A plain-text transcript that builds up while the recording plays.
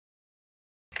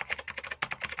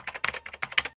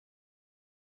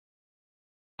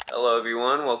Hello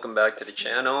everyone, welcome back to the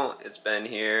channel. It's Ben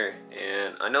here,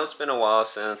 and I know it's been a while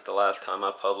since the last time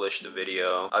I published a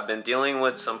video. I've been dealing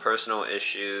with some personal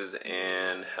issues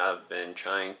and have been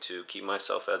trying to keep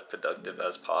myself as productive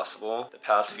as possible. The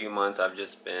past few months I've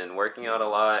just been working out a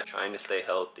lot, trying to stay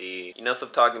healthy. Enough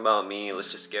of talking about me, let's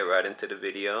just get right into the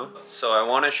video. So I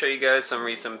want to show you guys some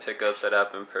recent pickups that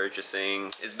I've been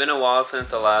purchasing. It's been a while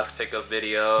since the last pickup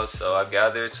video, so I've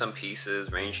gathered some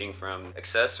pieces ranging from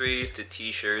accessories to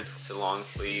t-shirts to long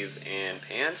sleeves and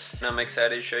pants, and I'm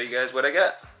excited to show you guys what I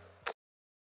got.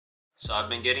 So I've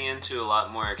been getting into a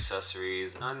lot more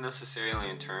accessories, not necessarily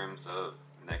in terms of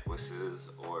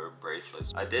necklaces or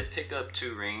bracelets. I did pick up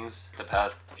 2 rings the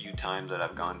past few times that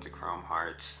I've gone to Chrome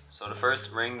Hearts. So the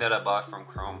first ring that I bought from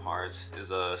Chrome Hearts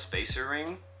is a spacer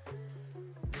ring.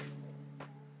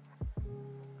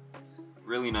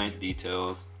 Really nice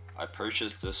details. I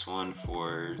purchased this one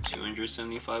for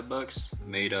 275 bucks,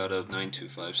 made out of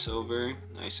 925 silver,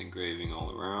 nice engraving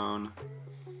all around.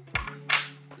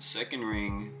 The second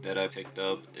ring that I picked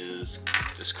up is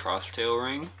this crosstail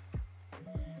ring.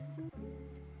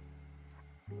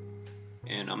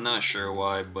 And I'm not sure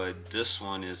why, but this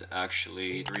one is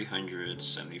actually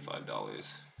 $375.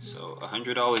 So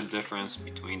 $100 difference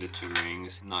between the 2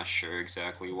 rings. Not sure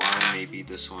exactly why. Maybe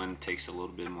this one takes a little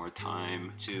bit more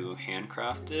time to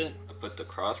handcraft it. I put the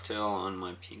crosstail on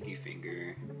my pinky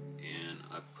finger and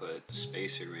I put the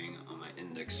spacer ring on my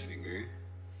index finger.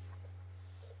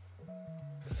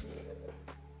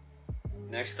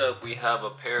 Next up, we have a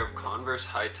pair of Converse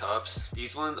high tops.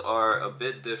 These ones are a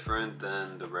bit different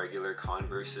than the regular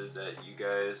Converses that you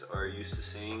guys are used to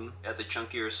seeing. It has a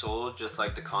chunkier sole, just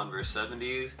like the Converse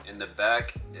 70s. In the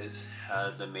back has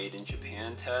the Made in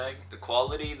Japan tag. The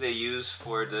quality they use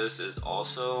for this is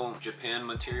also Japan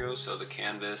material, so the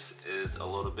canvas is a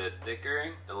little bit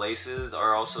thicker. The laces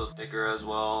are also thicker as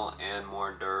well and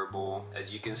more durable.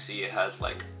 As you can see, it has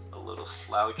like a little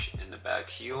slouch in the back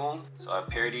heel. So I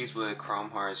paired these with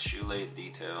Chrome Hearts shoelace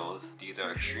details. These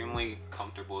are extremely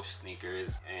comfortable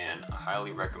sneakers and I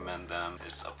highly recommend them.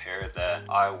 It's a pair that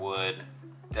I would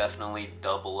definitely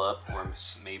double up or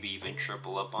maybe even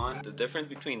triple up on. The difference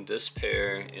between this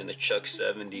pair and the Chuck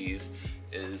 70s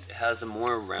is it has a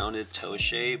more rounded toe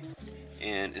shape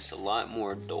and it's a lot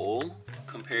more dull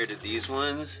compared to these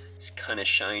ones. It's kind of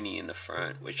shiny in the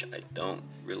front, which I don't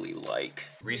really like.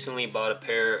 Recently bought a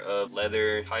pair of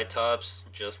leather high tops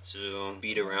just to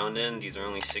beat around in. These are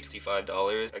only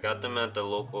 $65. I got them at the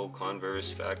local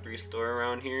Converse factory store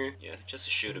around here. Yeah, just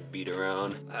a shoe to beat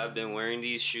around. I have been wearing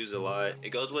these shoes a lot. It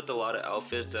goes with a lot of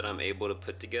outfits that I'm able to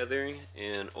put together,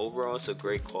 and overall it's a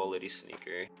great quality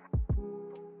sneaker.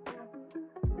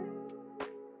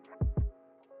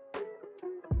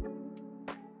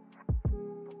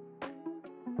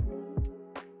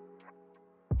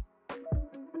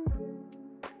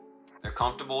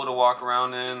 Comfortable to walk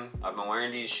around in. I've been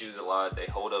wearing these shoes a lot. They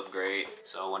hold up great.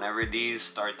 So whenever these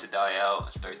start to die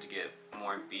out, start to get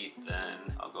more beat, then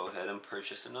I'll go ahead and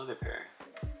purchase another pair.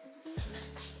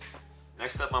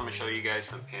 Next up, I'm gonna show you guys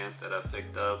some pants that I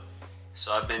picked up.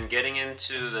 So I've been getting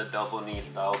into the double knee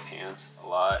style pants a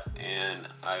lot, and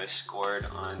I scored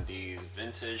on these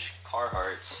vintage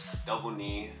Carhartts double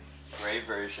knee gray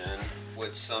version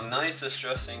with some nice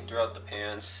distressing throughout the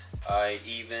pants. I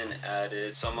even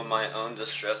added some of my own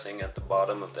distressing at the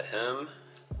bottom of the hem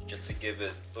just to give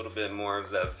it a little bit more of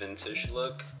that vintage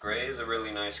look. Gray is a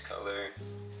really nice color.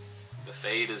 The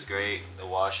fade is great, the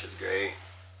wash is great.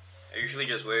 I usually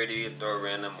just wear these, throw a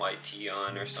random white tee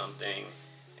on or something,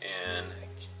 and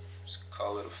just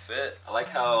call it a fit. I like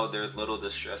how there's little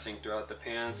distressing throughout the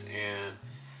pants and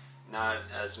not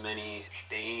as many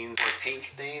stains or paint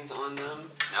stains on them.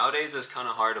 Nowadays it's kind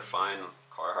of hard to find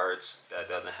Carhartts that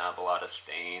doesn't have a lot of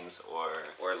stains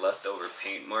or leftover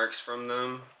paint marks from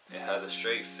them. It has a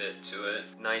straight fit to it.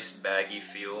 Nice baggy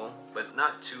feel, but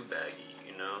not too baggy,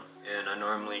 you know? And I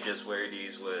normally just wear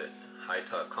these with high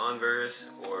top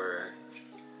Converse or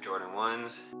Jordan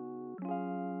 1s.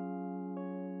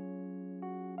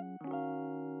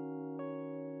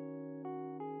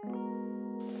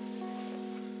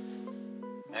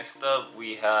 Next up,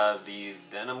 we have these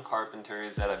denim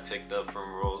carpenters that I picked up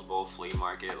from Rose Bowl Flea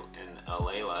Market in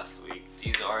LA last week.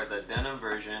 These are the denim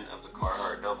version of the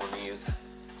Carhartt double knees.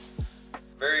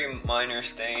 Very minor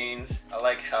stains. I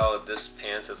like how this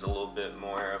pants is a little bit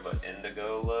more of an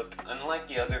indigo look. Unlike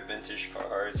the other vintage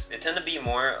Carhartts, they tend to be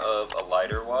more of a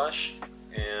lighter wash,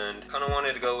 and kind of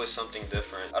wanted to go with something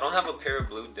different. I don't have a pair of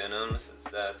blue denims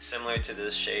that's similar to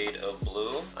this shade of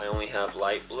blue. I only have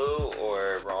light blue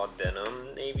or raw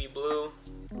denim navy blue.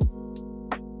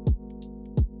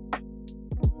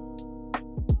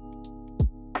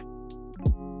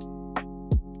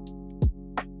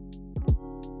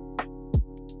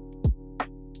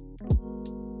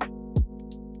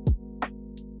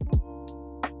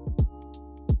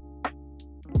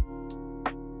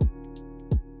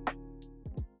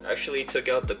 I actually took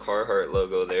out the Carhartt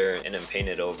logo there and then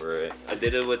painted over it. I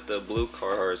did it with the blue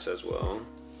Carhartts as well.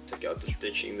 Took out the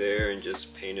stitching there and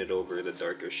just painted over the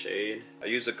darker shade. I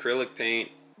used acrylic paint,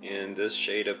 and this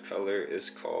shade of color is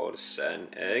called Satin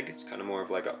Egg. It's kind of more of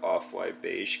like an off-white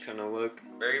beige kind of look.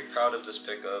 Very proud of this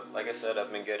pickup. Like I said,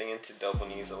 I've been getting into double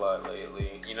knees a lot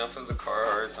lately. Enough of the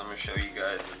Carhartts, I'm gonna show you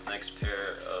guys the next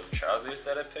pair of trousers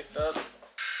that I picked up. Dude,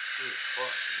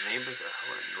 fuck, neighbors are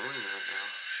hella annoying right now.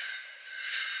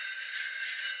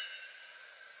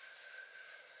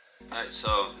 Alright,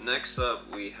 so next up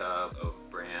we have a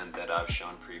brand that I've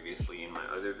shown previously in my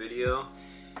other video.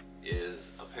 Is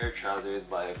a pair of trousers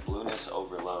by Blueness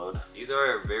Overload. These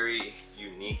are a very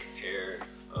unique pair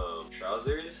of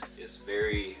trousers. It's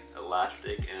very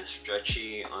elastic and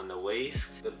stretchy on the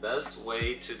waist. The best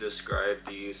way to describe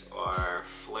these are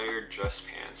flared dress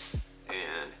pants.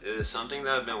 And it is something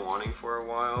that I've been wanting for a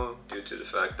while due to the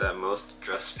fact that most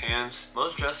dress pants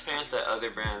that other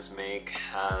brands make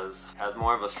has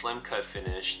more of a slim cut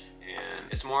finish, and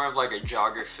it's more of like a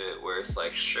jogger fit where it's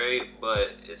like straight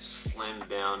but it's slimmed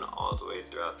down all the way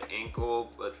throughout the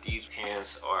ankle. But these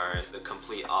pants are the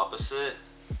complete opposite.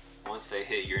 Once they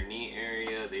hit your knee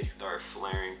area, they start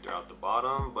flaring throughout the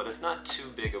bottom, but it's not too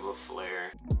big of a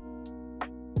flare.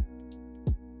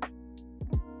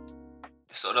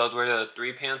 So those were the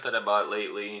 3 pants that I bought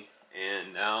lately.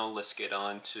 And now let's get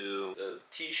on to the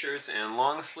t-shirts and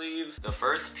long sleeves. The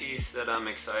first piece that I'm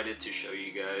excited to show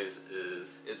you guys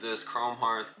is this Chrome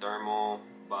Hearts Thermal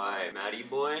by Matty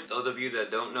Boy. Those of you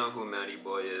that don't know who Matty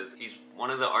Boy is, he's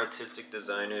one of the artistic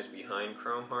designers behind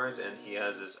Chrome Hearts, and he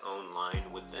has his own line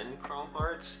within Chrome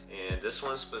Hearts. And this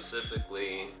one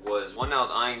specifically was one I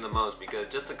was eyeing the most because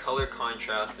just the color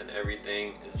contrast and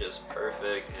everything is just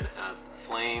perfect, and it has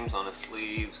flames on the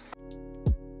sleeves.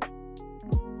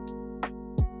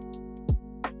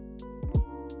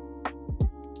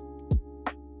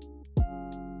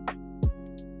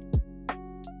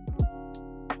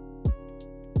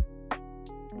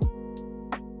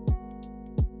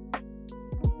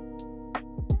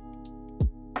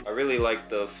 I really like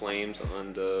the flames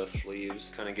on the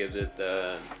sleeves, kind of gives it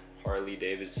that Harley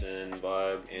Davidson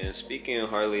vibe. And speaking of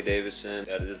Harley Davidson,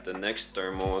 that is the next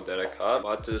thermal that I caught.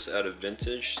 Bought this at a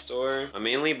vintage store. I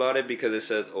mainly bought it because it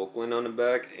says Oakland on the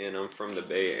back, and I'm from the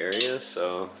Bay Area,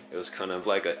 so it was kind of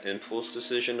like an impulse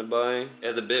decision to buy. It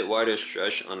has a bit wider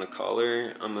stretch on the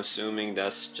collar. I'm assuming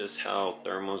that's just how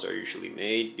thermals are usually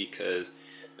made because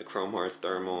the Chrome Hearts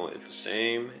Thermal is the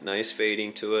same. Nice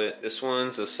fading to it. This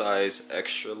one's a size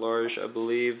extra large, I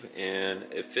believe, and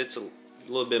it fits a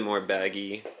little bit more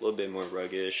baggy, a little bit more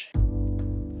ruggish.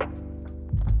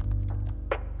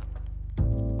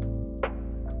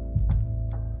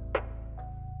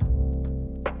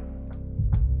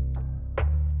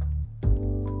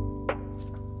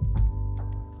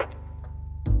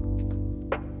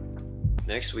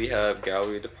 Next we have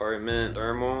Gallery Department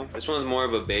Thermal. This one's more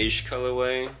of a beige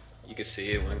colorway. You can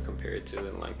see it when compared to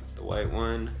like the white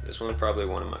one. This one's probably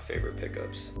one of my favorite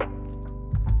pickups.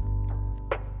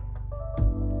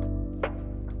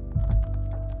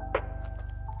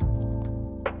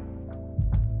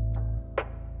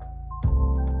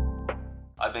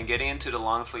 I've been getting into the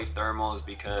long sleeve thermals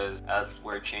because as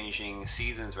we're changing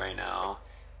seasons right now,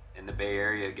 in the Bay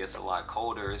Area it gets a lot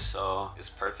colder, so it's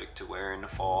perfect to wear in the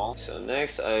fall. So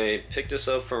next I picked this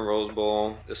up from Rose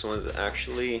Bowl. This one's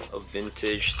actually a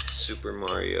vintage Super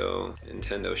Mario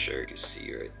Nintendo shirt, you can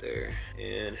see right there.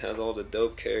 And has all the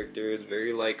dope characters,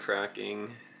 very light cracking.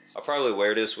 I'll probably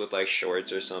wear this with like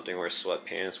shorts or something, or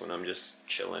sweatpants when I'm just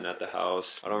chilling at the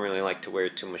house. I don't really like to wear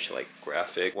too much like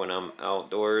graphic when I'm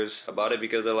outdoors. I bought it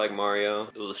because I like Mario.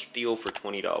 It was a steal for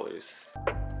 $20.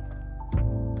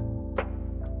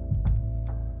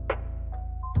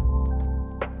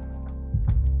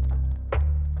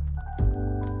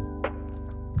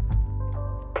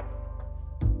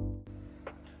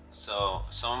 So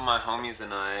some of my homies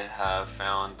and I have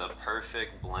found the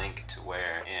perfect blank to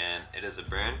wear, and it is a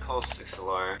brand called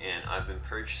Sixalar, and I've been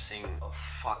purchasing a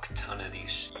fuck ton of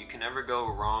these. You can never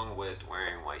go wrong with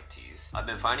wearing white tees. I've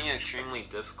been finding it extremely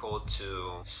difficult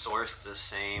to source the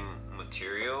same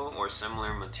material or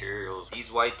similar materials.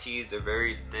 These white tees, they're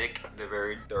very thick, they're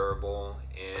very durable,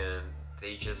 and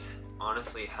they just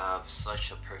honestly have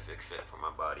such a perfect fit for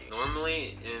my body.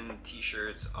 Normally in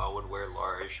t-shirts I would wear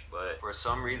large, but for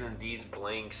some reason these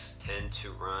blanks tend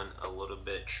to run a little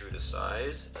bit true to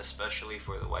size, especially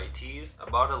for the white tees. I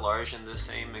bought a large in the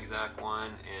same exact one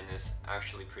and it's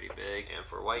actually pretty big, and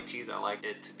for white tees I like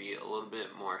it to be a little bit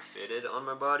more fitted on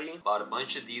my body. Bought a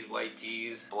bunch of these white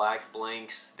tees, black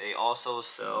blanks. They also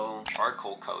sell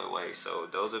charcoal colorway, so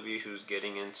those of you who's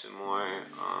getting into more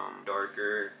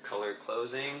darker color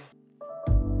clothing,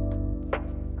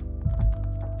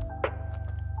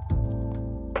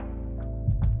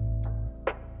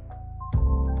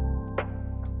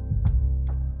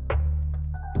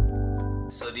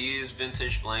 so these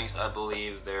vintage blanks, I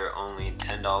believe they're only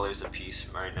 $10 a piece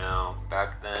right now.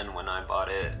 Back then when I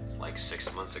bought it, like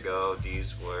 6 months ago,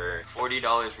 these were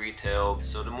 $40 retail.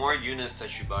 So the more units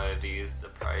that you buy of these, the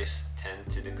price tend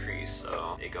to decrease.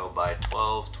 So they go by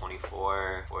 12,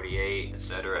 24, 48,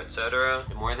 etc, etc.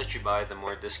 The more that you buy, the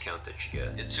more discount that you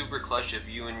get. It's super clutch if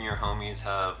you and your homies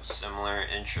have similar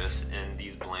interests in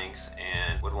these blanks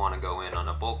and would want to go in on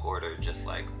a bulk order, just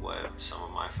like what some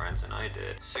of my friends and I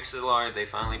did. Six Alar, they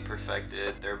finally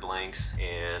perfected their blanks,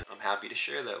 and I'm happy to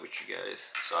share that with you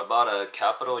guys. So I bought a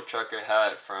Capital Trucker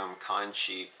hat from Con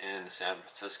Cheap in San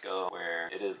Francisco, where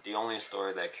it is the only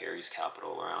store that carries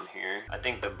Capital around here. I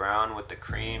think the brown with the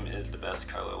cream is the best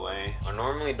colorway. I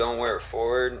normally don't wear it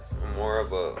forward. I'm more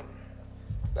of a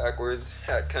backwards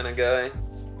hat kind of guy,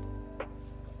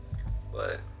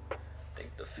 but I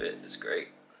think the fit is great.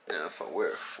 Now if I wear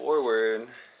it forward,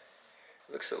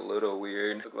 it looks a little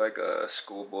weird. Look like a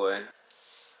schoolboy.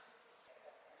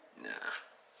 Nah.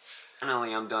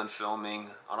 Finally, I'm done filming.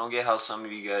 I don't get how some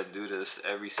of you guys do this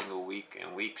every single week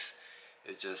and weeks.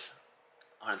 It's just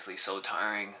honestly so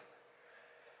tiring.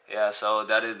 Yeah, so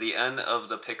that is the end of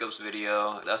the pickups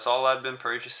video. That's all I've been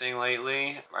purchasing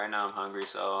lately. Right now I'm hungry,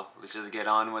 so let's just get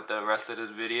on with the rest of this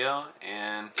video.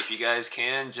 And if you guys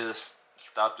can, just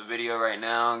stop the video right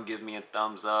now and give me a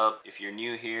thumbs up. If you're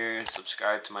new here,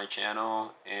 subscribe to my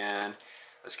channel, and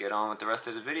let's get on with the rest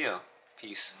of the video.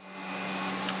 Peace.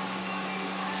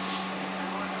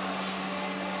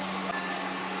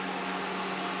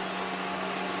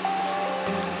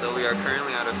 So we are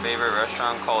currently at a favorite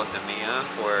restaurant called Damiya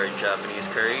for Japanese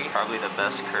curry. Probably the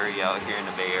best curry out here in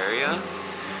the Bay Area.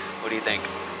 What do you think?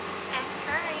 Best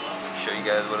curry. Show you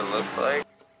guys what it looks like.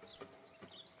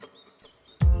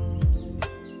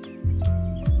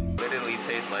 Literally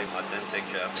tastes like authentic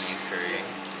Japanese curry.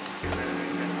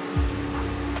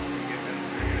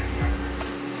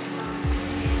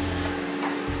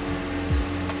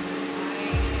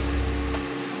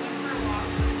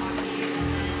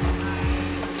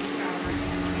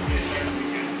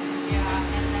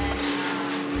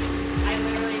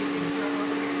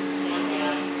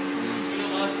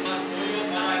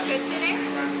 Good today?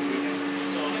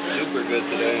 Super good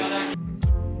today.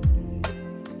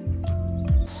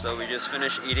 So we just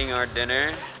finished eating our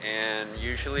dinner, and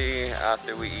usually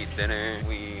after we eat dinner,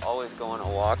 we always go on a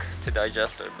walk to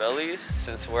digest our bellies.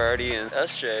 Since we're already in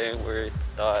SJ, we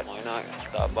thought, why not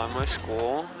stop by my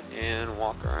school and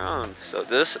walk around? So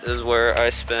this is where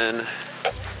I spend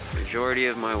majority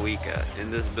of my week at,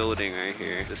 in this building right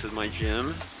here. This is my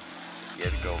gym. You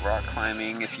have to go rock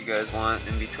climbing if you guys want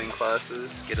in between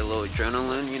classes. Get a little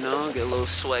adrenaline, you know, get a little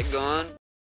sweat going.